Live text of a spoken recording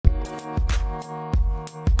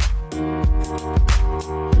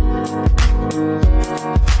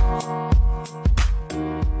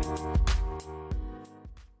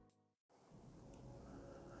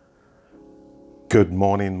Good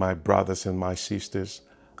morning, my brothers and my sisters.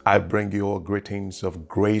 I bring you all greetings of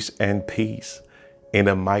grace and peace in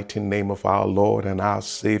the mighty name of our Lord and our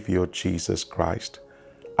Savior, Jesus Christ.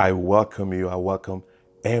 I welcome you. I welcome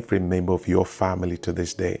every member of your family to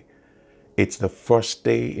this day. It's the first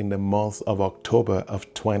day in the month of October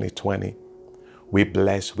of 2020. We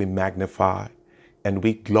bless, we magnify, and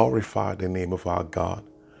we glorify the name of our God.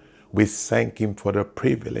 We thank Him for the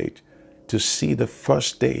privilege to see the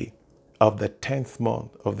first day of the 10th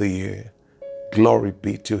month of the year. Glory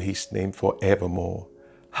be to His name forevermore.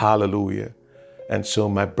 Hallelujah. And so,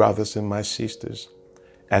 my brothers and my sisters,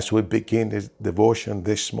 as we begin this devotion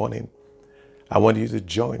this morning, I want you to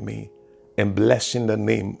join me in blessing the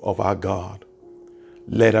name of our God.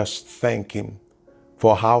 Let us thank Him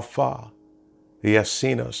for how far He has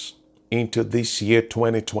seen us into this year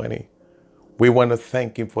 2020. We want to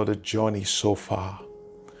thank Him for the journey so far.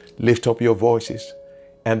 Lift up your voices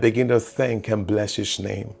and begin to thank and bless His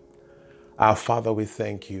name. Our Father, we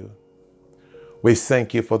thank you. We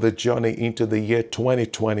thank you for the journey into the year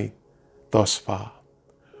 2020 thus far.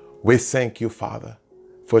 We thank you, Father,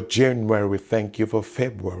 for January. We thank you for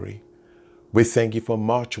February. We thank you for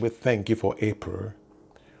March. We thank you for April.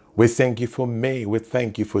 We thank you for May. We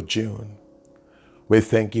thank you for June. We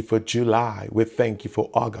thank you for July. We thank you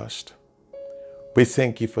for August. We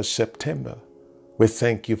thank you for September. We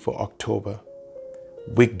thank you for October.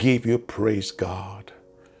 We give you praise, God.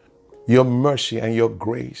 Your mercy and your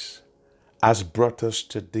grace has brought us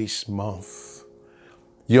to this month.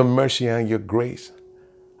 Your mercy and your grace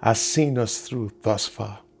has seen us through thus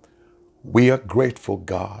far. We are grateful,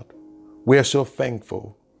 God. We are so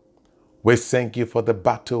thankful. We thank you for the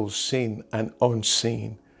battles seen and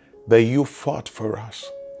unseen that you fought for us.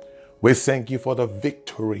 We thank you for the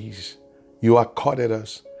victories you accorded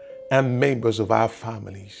us and members of our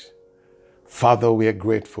families. Father, we are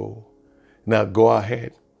grateful. Now go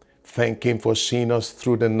ahead. Thank Him for seeing us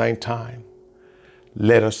through the night time.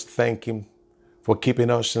 Let us thank Him for keeping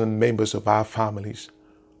us and members of our families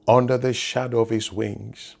under the shadow of His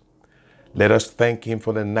wings. Let us thank Him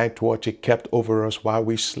for the night watch He kept over us while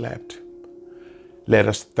we slept. Let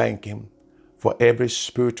us thank Him for every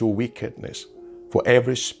spiritual wickedness, for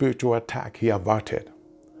every spiritual attack He averted.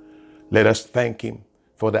 Let us thank Him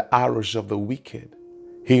for the arrows of the wicked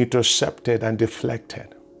He intercepted and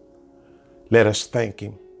deflected. Let us thank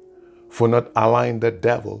Him for not allowing the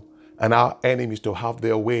devil and our enemies to have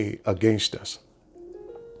their way against us.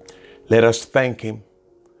 Let us thank Him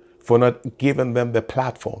for not giving them the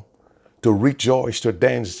platform to rejoice, to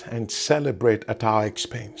dance, and celebrate at our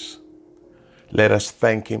expense. Let us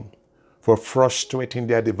thank Him for frustrating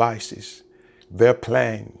their devices, their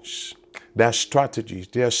plans, their strategies,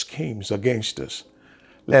 their schemes against us.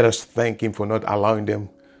 Let us thank Him for not allowing them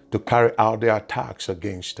to carry out their attacks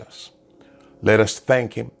against us. Let us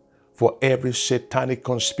thank Him for every satanic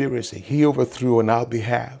conspiracy He overthrew on our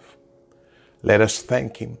behalf. Let us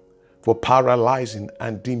thank Him for paralyzing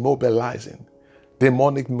and demobilizing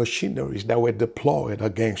demonic machineries that were deployed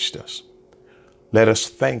against us. Let us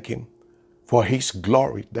thank Him for His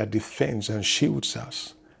glory that defends and shields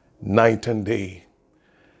us night and day.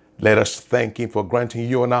 Let us thank Him for granting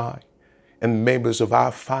you and I and members of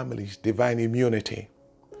our families divine immunity.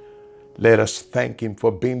 Let us thank Him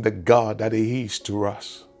for being the God that He is to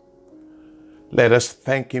us. Let us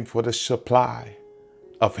thank Him for the supply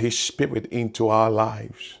of His Spirit into our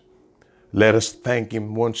lives. Let us thank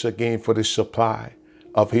Him once again for the supply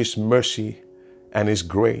of His mercy and His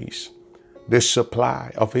grace, the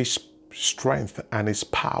supply of His strength and His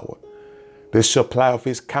power, the supply of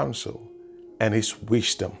His counsel and His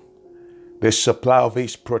wisdom, the supply of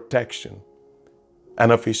His protection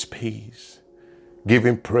and of His peace. Give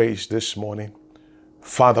Him praise this morning.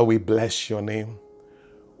 Father, we bless your name.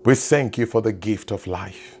 We thank you for the gift of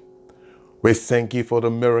life. We thank you for the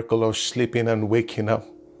miracle of sleeping and waking up.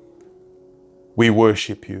 We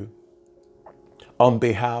worship you. On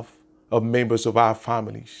behalf of members of our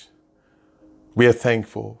families, we are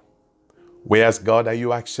thankful. We ask God that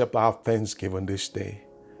you accept our thanksgiving this day.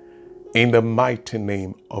 In the mighty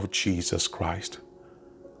name of Jesus Christ,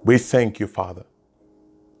 we thank you, Father,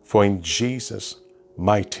 for in Jesus'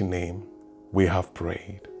 mighty name we have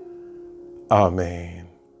prayed. Amen.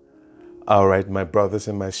 All right, my brothers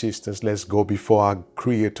and my sisters, let's go before our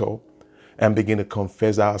Creator and begin to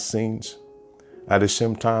confess our sins. At the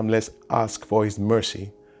same time, let's ask for His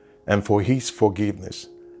mercy and for His forgiveness.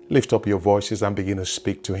 Lift up your voices and begin to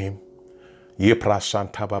speak to Him.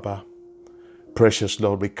 Yeprashanta Baba. Precious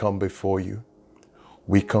Lord, we come before you.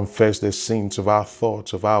 We confess the sins of our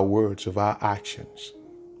thoughts, of our words, of our actions.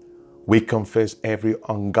 We confess every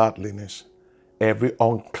ungodliness, every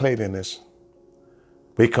uncleanness,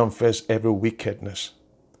 We confess every wickedness,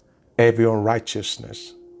 every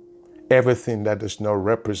unrighteousness, everything that does not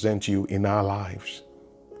represent you in our lives.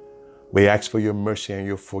 We ask for your mercy and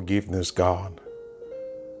your forgiveness, God.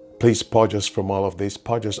 Please purge us from all of this.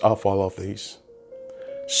 Purge us off all of this.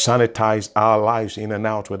 Sanitize our lives in and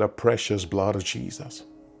out with the precious blood of Jesus.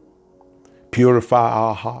 Purify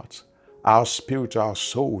our hearts, our spirit, our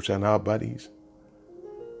souls, and our bodies.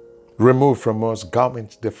 Remove from us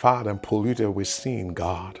garments defiled and polluted with sin,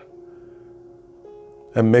 God.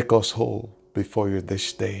 And make us whole before you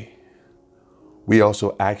this day. We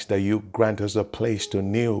also ask that you grant us a place to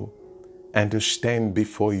kneel and to stand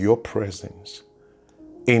before your presence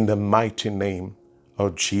in the mighty name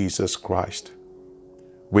of Jesus Christ.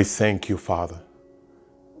 We thank you, Father.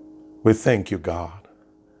 We thank you, God,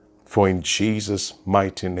 for in Jesus'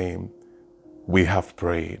 mighty name we have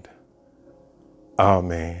prayed.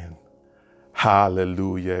 Amen.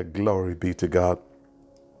 Hallelujah. Glory be to God.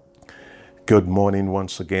 Good morning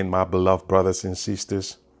once again, my beloved brothers and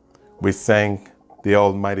sisters. We thank the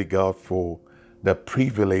Almighty God for the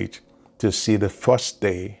privilege to see the first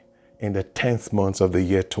day in the 10th month of the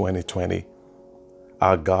year 2020.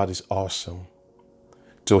 Our God is awesome.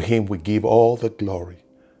 To him we give all the glory,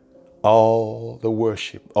 all the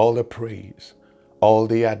worship, all the praise, all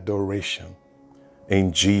the adoration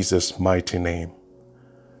in Jesus' mighty name.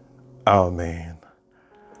 Amen.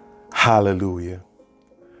 Hallelujah.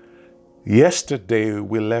 Yesterday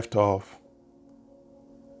we left off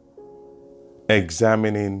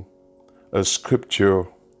examining a scripture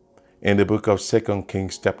in the book of 2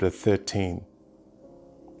 Kings chapter 13.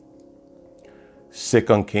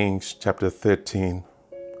 2 Kings chapter 13.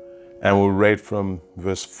 And we read from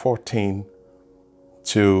verse 14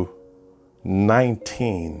 to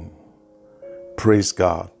 19. Praise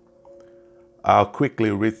God. I'll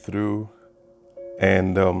quickly read through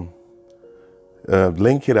and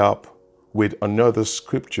link it up with another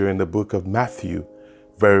scripture in the book of Matthew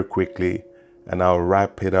very quickly. And I'll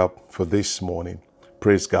wrap it up for this morning.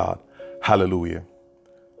 Praise God. Hallelujah.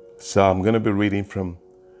 So I'm going to be reading from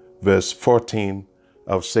verse 14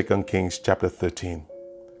 of 2 Kings chapter 13.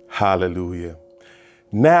 Hallelujah.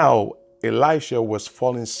 Now Elisha was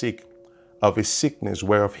fallen sick of a sickness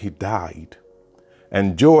whereof he died.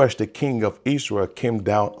 And Joash the king of Israel came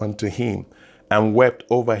down unto him and wept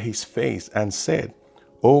over his face and said,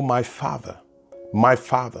 O my father,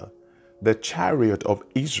 the chariot of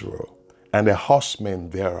Israel and the horsemen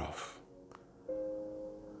thereof.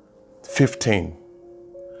 15.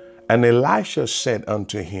 And Elisha said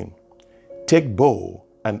unto him, Take bow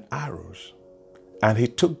and arrows. And he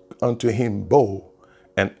took unto him bow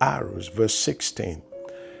and arrows. Verse 16.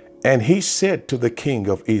 And he said to the king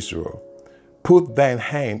of Israel, Put thine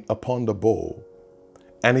hand upon the bow.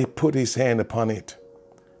 And he put his hand upon it.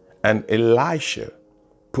 And Elisha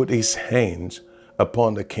put his hands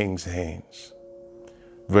upon the king's hands.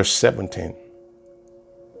 Verse 17.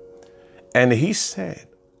 And he said,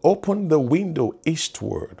 Open the window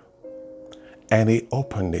eastward. And he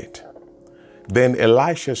opened it. Then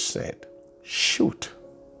Elisha said, Shoot.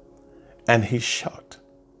 And he shot.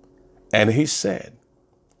 And he said,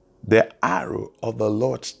 The arrow of the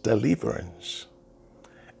Lord's deliverance,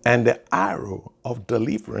 and the arrow of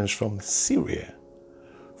deliverance from Syria.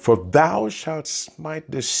 For thou shalt smite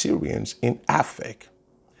the Syrians in Aphek,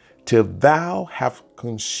 till thou have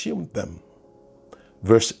consumed them.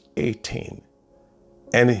 Verse 18.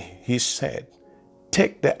 And he said,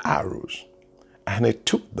 Take the arrows. And he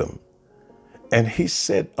took them. And he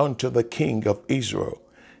said unto the king of Israel,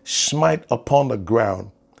 Smite upon the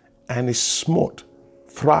ground. And he smote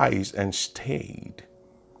thrice and stayed.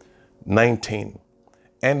 19.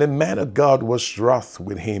 And the man of God was wroth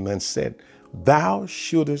with him and said, Thou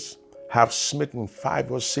shouldest have smitten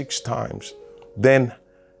 5 or 6 times. Then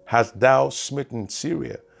hast thou smitten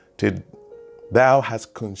Syria till thou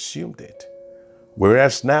hast consumed it.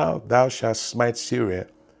 Whereas now thou shalt smite Syria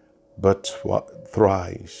but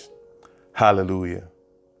thrice. Hallelujah.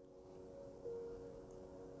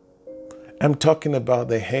 I'm talking about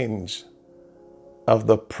the hands of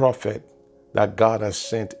the prophet that God has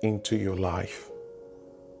sent into your life.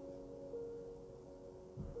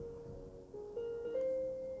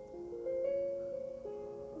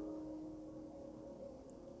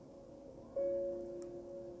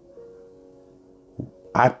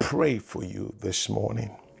 I pray for you this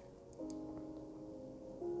morning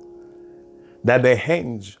that the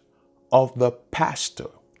hands of the pastor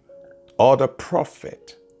or the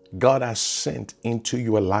prophet God has sent into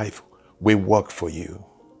your life will work for you.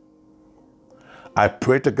 I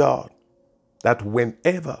pray to God that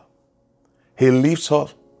whenever he lifts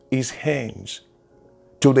up his hands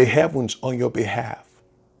to the heavens on your behalf,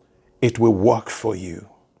 it will work for you.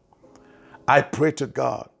 I pray to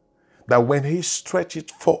God that when he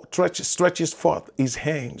stretches forth his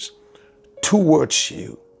hands towards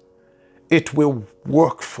you, it will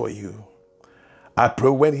work for you. I pray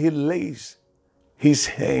when he lays his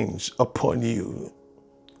hands upon you,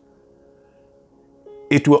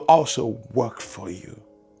 it will also work for you.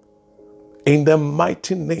 In the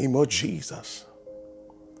mighty name of Jesus.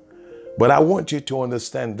 But I want you to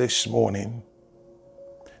understand this morning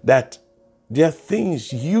that there are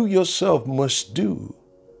things you yourself must do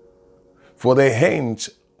for the hands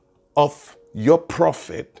of your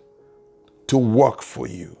prophet to work for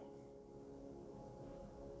you.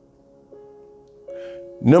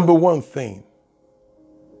 Number one thing,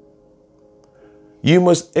 you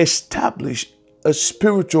must establish a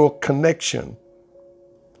spiritual connection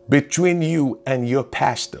between you and your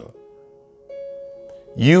pastor.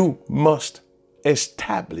 You must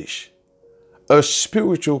establish a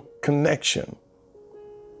spiritual connection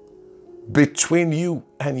between you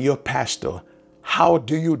and your pastor. How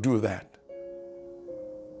do you do that?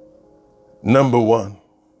 Number one,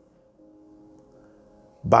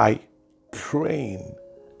 by praying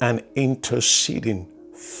and interceding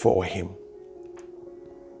for him.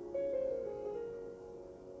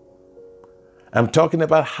 I'm talking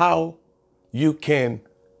about how you can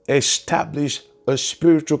establish a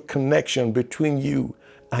spiritual connection between you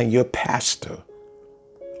and your pastor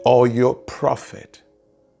or your prophet.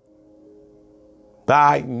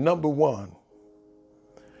 By number one,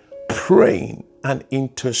 praying and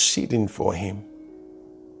interceding for him.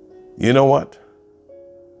 You know what?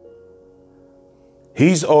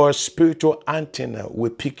 His or her spiritual antenna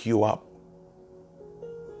will pick you up.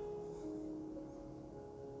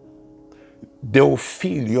 They will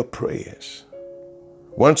feel your prayers.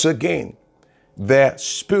 Once again, their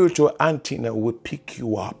spiritual antenna will pick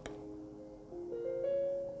you up.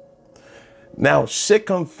 Now,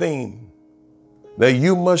 second thing that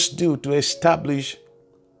you must do to establish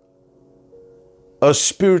a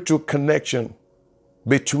spiritual connection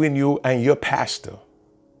between you and your pastor.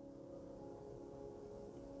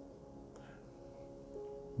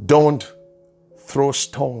 Don't throw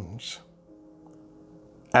stones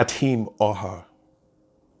at him or her.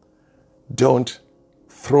 Don't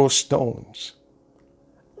throw stones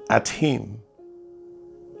at him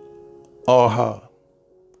or her.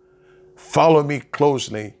 Follow me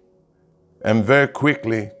closely and very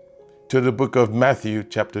quickly to the book of Matthew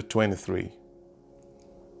chapter 23.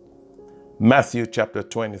 Matthew chapter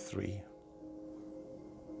 23.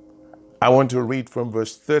 I want to read from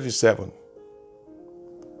verse 37.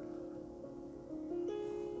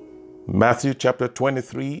 Matthew chapter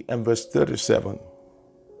 23 and verse 37.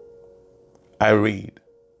 I read,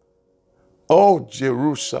 O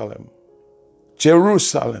Jerusalem,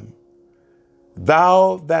 Jerusalem,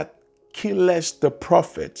 thou that killest the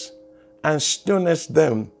prophets and stonest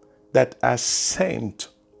them that are sent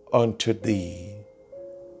unto thee.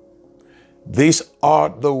 These are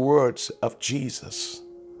the words of Jesus,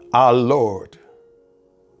 our Lord.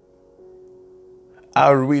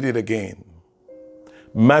 I'll read it again.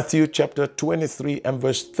 Matthew chapter 23 and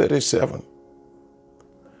verse 37.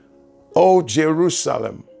 O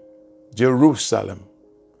Jerusalem, Jerusalem,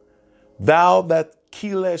 thou that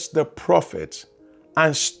killest the prophets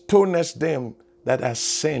and stonest them that are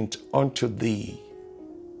sent unto thee.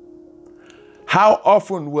 How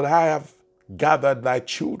often would I have gathered thy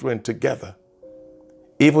children together,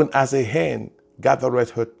 even as a hen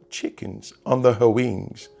gathereth her chickens under her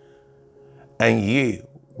wings, and ye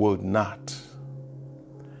would not.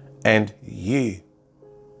 And ye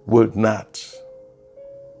would not.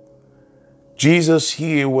 Jesus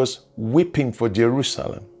here was weeping for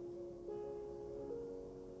Jerusalem.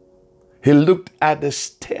 He looked at the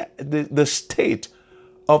state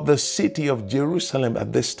of the city of Jerusalem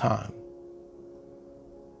at this time.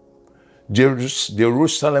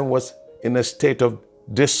 Jerusalem was in a state of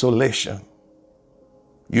desolation.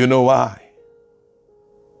 You know why?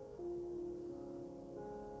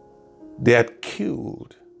 They had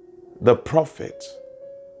killed the prophets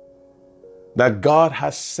that God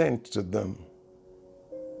has sent to them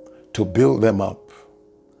to build them up,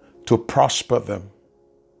 to prosper them.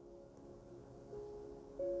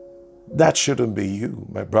 That shouldn't be you,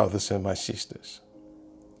 my brothers and my sisters.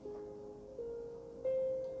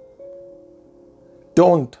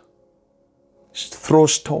 Don't throw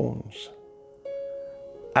stones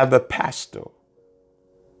at the pastor,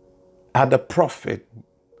 at the prophet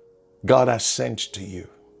God has sent to you.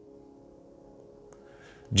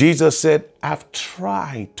 Jesus said, I've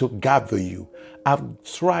tried to gather you. I've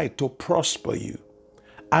tried to prosper you.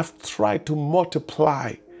 I've tried to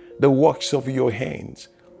multiply the works of your hands.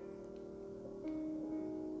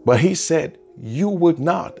 But he said, you would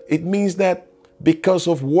not. It means that because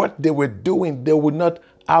of what they were doing, they would not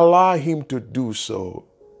allow him to do so.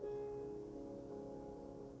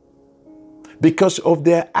 Because of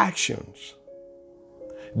their actions,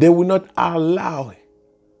 they would not allow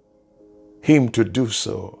him to do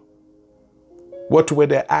so. What were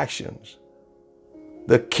their actions?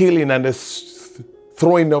 The killing and the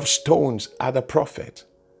throwing of stones at the prophet.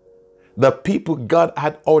 The people God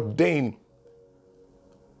had ordained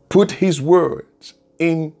put his words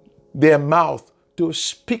in their mouth to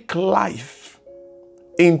speak life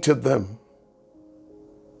into them,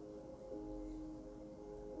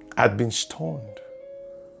 had been stoned.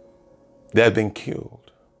 They had been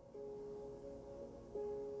killed.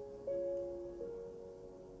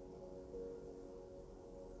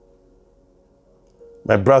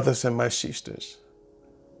 My brothers and my sisters,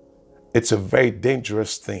 it's a very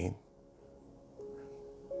dangerous thing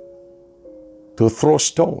to throw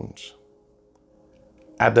stones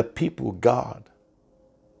at the people God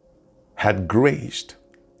had graced,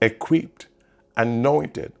 equipped,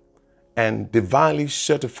 anointed, and divinely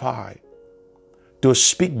certified to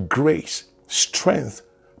speak grace, strength,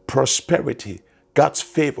 prosperity, God's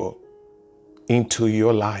favor into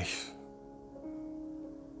your life.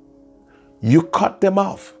 You cut them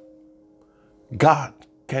off. God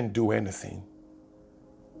can do anything.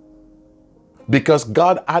 Because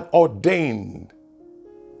God had ordained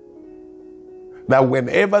that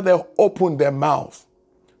whenever they open their mouth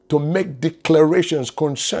to make declarations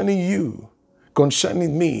concerning you,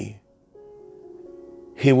 concerning me,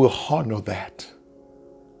 he will honor that.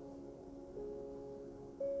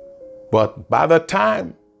 But by the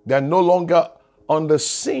time they're no longer on the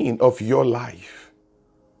scene of your life,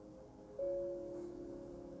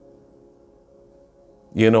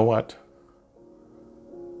 you know what?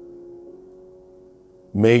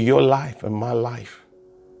 May your life and my life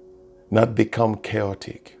not become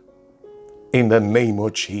chaotic in the name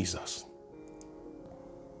of Jesus.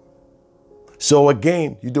 So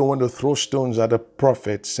again, you don't want to throw stones at a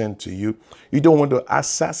prophet sent to you. You don't want to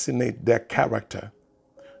assassinate their character.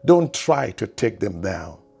 Don't try to take them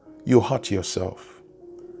down. You hurt yourself.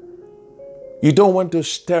 You don't want to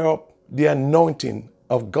stir up the anointing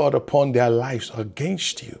of God upon their lives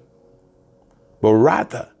against you. But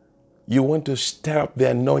rather, you want to stir up the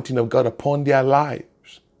anointing of God upon their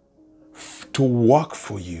lives to work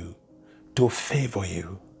for you, to favor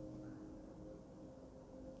you.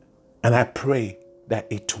 And I pray that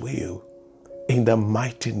it will, in the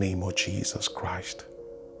mighty name of Jesus Christ.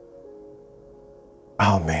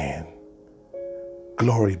 Amen.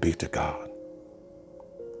 Glory be to God.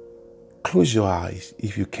 Close your eyes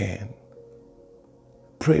if you can.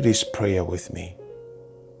 Pray this prayer with me.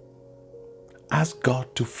 Ask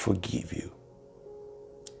God to forgive you.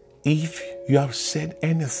 If you have said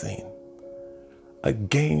anything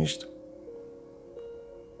against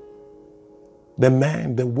the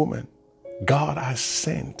man, the woman God has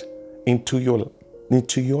sent into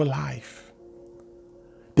your life,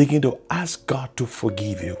 begin to ask God to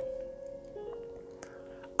forgive you.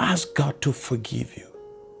 Ask God to forgive you.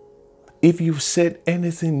 If you've said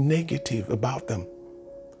anything negative about them,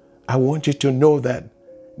 I want you to know that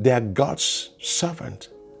they are God's servant,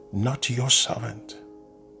 not your servant.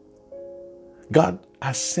 God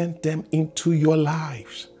has sent them into your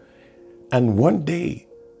lives, and one day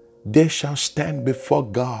they shall stand before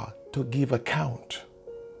God to give account.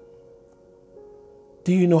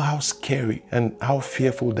 Do you know how scary and how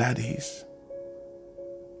fearful that is?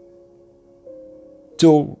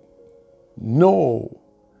 To know,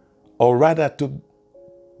 or rather to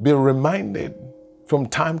be reminded from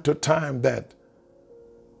time to time that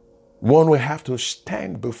one will have to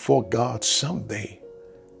stand before God someday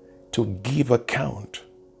to give account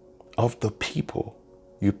of the people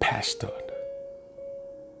you pastored.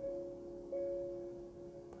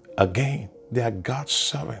 Again, they are God's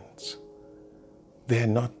servants. They are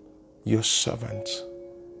not your servants.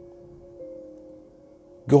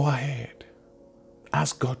 Go ahead.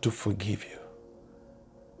 Ask God to forgive you.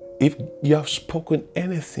 If you have spoken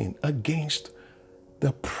anything against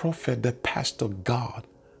the prophet, the pastor God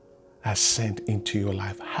has sent into your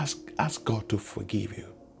life, ask God to forgive you.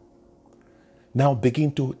 Now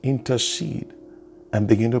begin to intercede and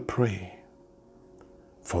begin to pray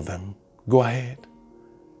for them. Go ahead.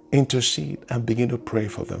 Intercede and begin to pray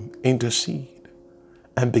for them. Intercede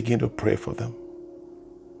and begin to pray for them.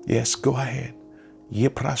 Yes, go ahead.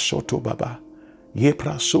 Yepra soto baba.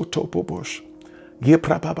 Yepra soto bobosh.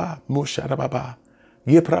 Yepra baba mushara baba.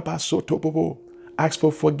 Yepra ba soto bobo. Ask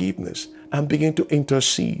for forgiveness and begin to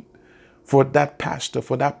intercede for that pastor,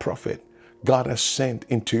 for that prophet God has sent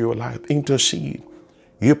into your life. Intercede.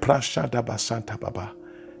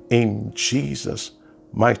 In Jesus'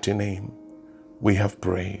 mighty name, we have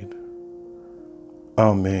prayed.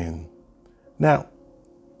 Amen. Now,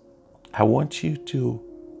 I want you to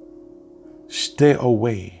stay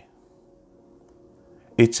away.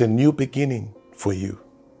 It's a new beginning for you.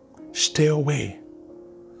 Stay away.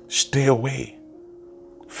 Stay away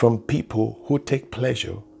from people who take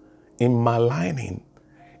pleasure in maligning,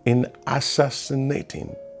 in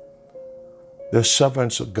assassinating the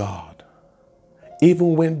servants of God.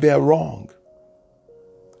 Even when they're wrong,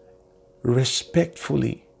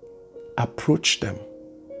 respectfully approach them.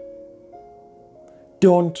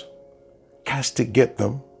 Don't castigate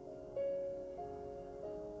them.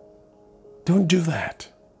 Don't do that.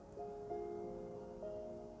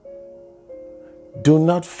 Do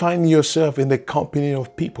not find yourself in the company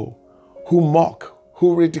of people who mock,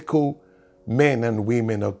 who ridicule men and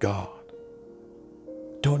women of God.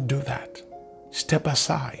 Don't do that. Step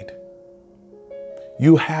aside.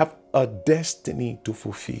 You have a destiny to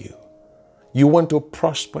fulfill. You want to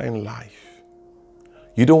prosper in life.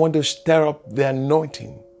 You don't want to stir up the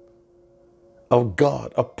anointing of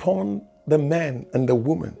God upon the man and the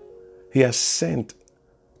woman He has sent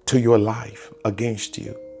to your life against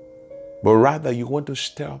you. But rather you want to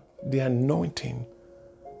stir up the anointing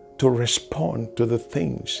to respond to the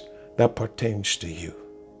things that pertains to you.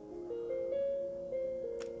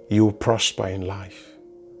 You will prosper in life.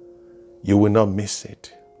 You will not miss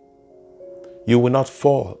it. You will not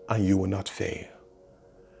fall and you will not fail.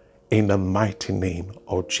 In the mighty name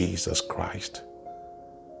of Jesus Christ.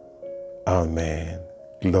 Amen.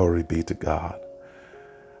 Glory be to God.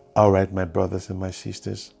 All right, my brothers and my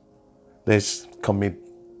sisters, let's commit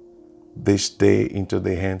this day into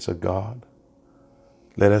the hands of God.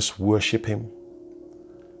 Let us worship Him.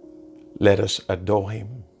 Let us adore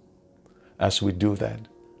Him. As we do that,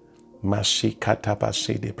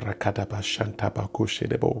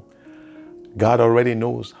 God already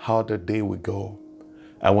knows how the day will go.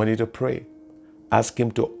 I want you to pray. Ask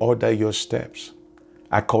Him to order your steps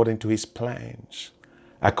according to His plans,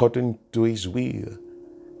 according to His will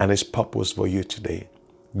and His purpose for you today.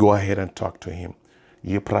 Go ahead and talk to Him.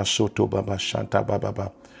 Yepra soto baba shanta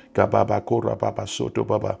baba gababa kora baba soto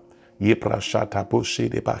baba yepra shata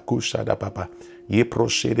posede ba kusada baba yepro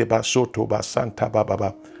sede ba soto ba santa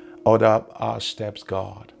baba. Order our steps,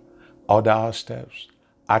 God. Order our steps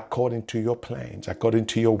according to your plans, according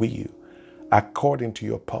to your will, according to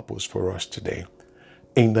your purpose for us today.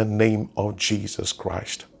 In the name of Jesus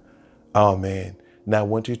Christ. Amen. Now I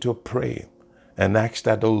want you to pray and ask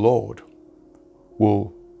that the Lord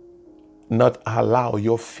will not allow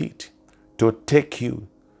your feet to take you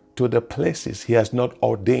to the places He has not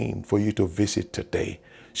ordained for you to visit today.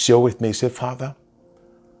 Share with me. Say, Father,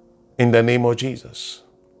 in the name of Jesus,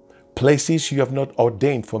 places you have not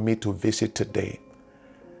ordained for me to visit today,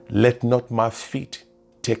 let not my feet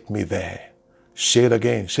take me there. Say it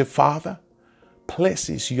again. Say, Father,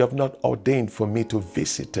 places you have not ordained for me to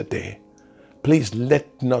visit today, please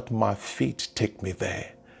let not my feet take me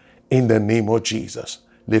there. In the name of Jesus.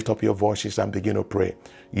 Lift up your voices and begin to pray.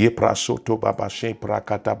 Yepra soto baba she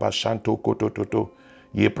prakata bashanto kotototo.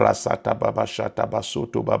 Yepra sata baba shata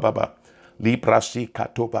basoto baba. Libra si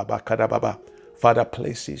kato baba kadababa. Father,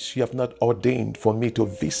 places you have not ordained for me to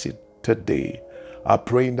visit today, I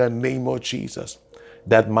pray in the name of Jesus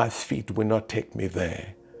that my feet will not take me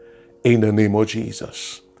there. In the name of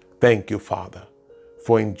Jesus. Thank you, Father,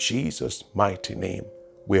 for in Jesus' mighty name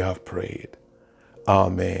we have prayed.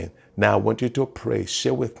 Amen. Now I want you to pray.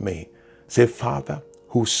 Share with me. Say, Father,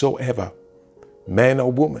 whosoever, man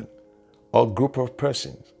or woman, or group of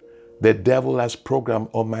persons, the devil has programmed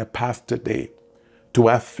on my path today to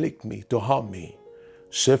afflict me, to harm me.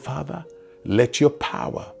 Say, Father, let your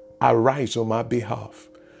power arise on my behalf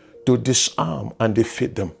to disarm and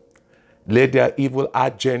defeat them. Let their evil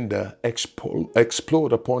agenda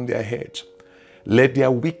explode upon their heads. Let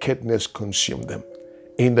their wickedness consume them.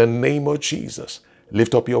 In the name of Jesus,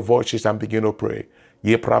 lift up your voices and begin to pray.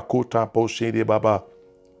 Yeprakuta posede baba.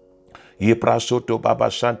 Yeprasoto baba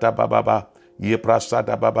shanta baba.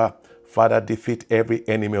 Yeprasada baba. Father, defeat every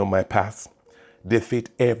enemy on my path. Defeat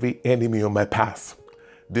every enemy on my path.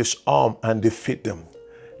 Disarm and defeat them.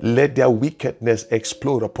 Let their wickedness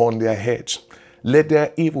explode upon their heads. Let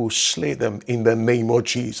their evil slay them in the name of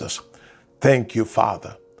Jesus. Thank you,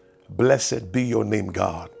 Father. Blessed be your name,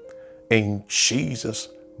 God. In Jesus'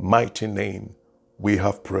 mighty name, we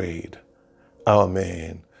have prayed.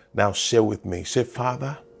 Amen. Now share with me. Say,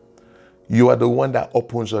 Father, you are the one that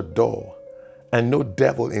opens a door and no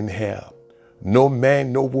devil in hell, no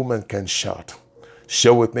man, no woman can shut.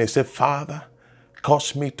 Share with me. Say, Father,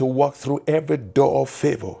 Cause me to walk through every door of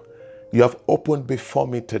favor you have opened before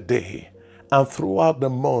me today and throughout the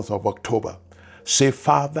month of October. Say,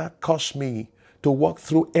 Father, cause me to walk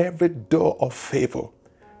through every door of favor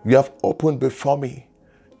you have opened before me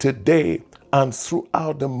today and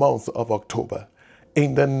throughout the month of October.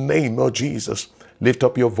 In the name of Jesus, lift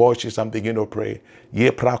up your voices and begin to pray. Ye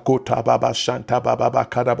prakota baba shanta baba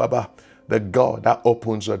kada baba. The God that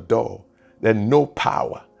opens a door that no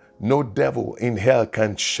power, no devil in hell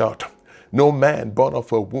can shut. No man born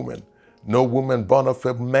of a woman, no woman born of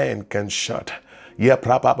a man can shut. Yeah,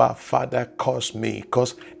 Prababa, Father, cause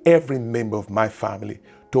every member of my family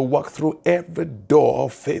to walk through every door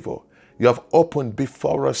of favor you have opened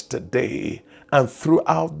before us today and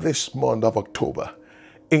throughout this month of October.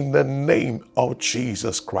 In the name of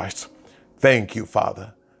Jesus Christ. Thank you,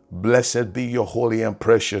 Father. Blessed be your holy and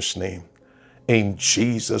precious name. In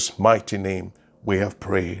Jesus' mighty name, we have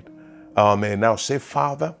prayed. Amen. Now say,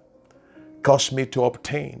 Father, cause me to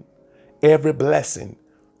obtain every blessing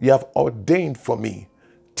you have ordained for me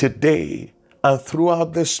today and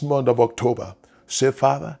throughout this month of October. Say,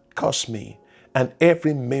 Father, cause me and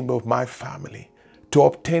every member of my family to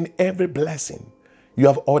obtain every blessing you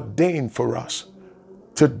have ordained for us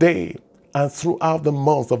today and throughout the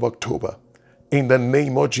month of October. In the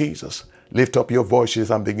name of Jesus, lift up your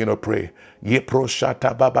voices and begin to pray. Ye pro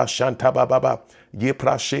shata baba shanta baba. Ye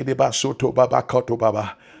pra shede ba soto baba koto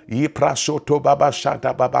baba. Ye pra soto baba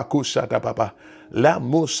shanta baba kushata baba. La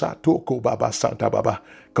musa toko baba santa baba.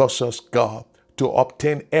 Cause us, God, to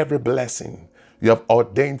obtain every blessing you have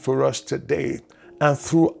ordained for us today and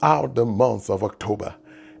throughout the month of October.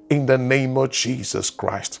 In the name of Jesus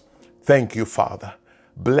Christ. Thank you, Father.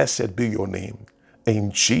 Blessed be your name.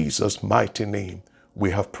 In Jesus' mighty name,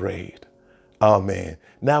 we have prayed. Amen.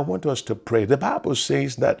 Now I want us to pray. The Bible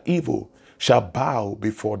says that evil shall bow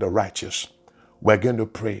before the righteous. We're going to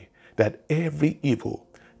pray that every evil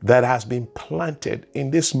that has been planted in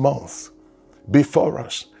this month before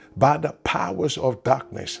us by the powers of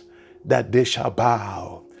darkness, that they shall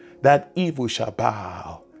bow, that evil shall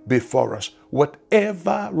bow before us.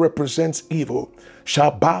 Whatever represents evil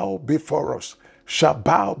shall bow before us, shall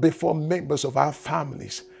bow before members of our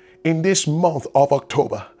families in this month of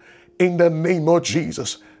October. In the name of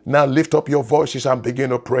Jesus. Now lift up your voices and begin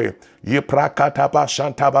to pray. The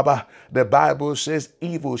Bible says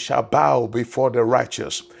evil shall bow before the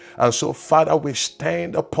righteous. And so, Father, we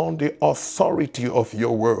stand upon the authority of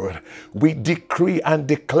your word. We decree and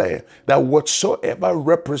declare that whatsoever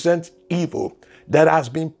represents evil that has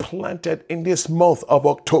been planted in this month of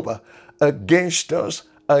October against us,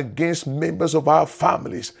 against members of our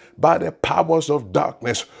families, by the powers of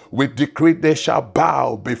darkness, we decree they shall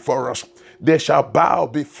bow before us. They shall bow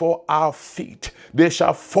before our feet. They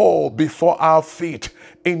shall fall before our feet.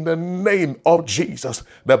 In the name of Jesus,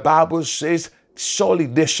 the Bible says, surely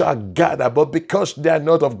they shall gather, but because they are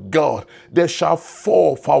not of God, they shall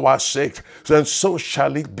fall for our sake. And so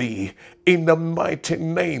shall it be. In the mighty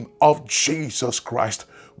name of Jesus Christ,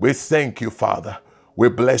 we thank you, Father. We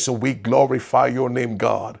bless and we glorify your name,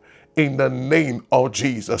 God. In the name of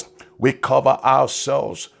Jesus, we cover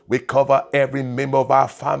ourselves. We cover every member of our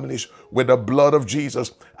families with the blood of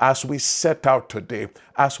Jesus as we set out today,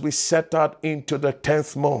 as we set out into the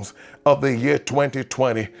 10th month of the year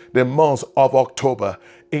 2020, the month of October.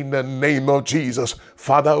 In the name of Jesus,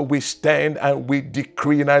 Father, we stand and we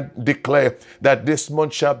decree and declare that this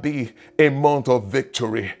month shall be a month of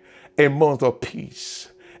victory, a month of peace,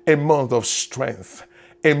 a month of strength,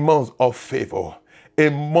 a month of favor, a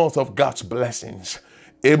month of God's blessings,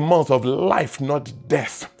 a month of life, not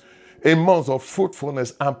death, a month of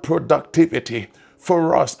fruitfulness and productivity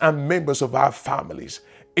for us and members of our families.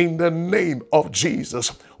 In the name of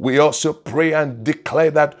Jesus, we also pray and declare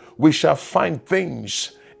that we shall find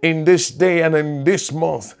things in this day and in this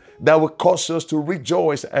month that will cause us to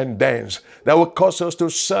rejoice and dance, that will cause us to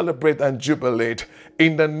celebrate and jubilate.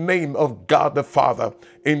 In the name of God the Father,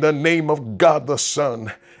 in the name of God the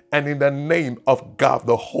Son, and in the name of God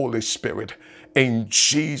the Holy Spirit. In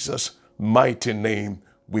Jesus' mighty name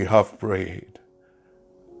we have prayed.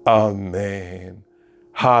 Amen.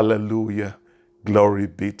 Hallelujah. Glory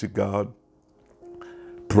be to God.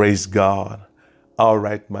 Praise God. All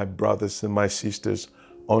right, my brothers and my sisters,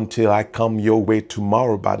 until I come your way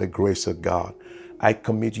tomorrow by the grace of God, I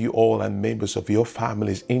commit you all and members of your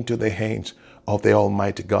families into the hands of the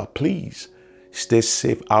Almighty God. Please stay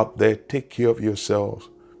safe out there. Take care of yourselves.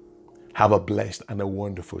 Have a blessed and a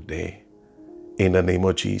wonderful day. In the name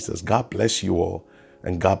of Jesus, God bless you all,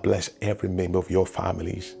 and God bless every member of your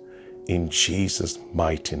families. In Jesus'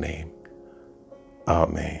 mighty name.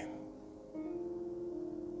 Amen.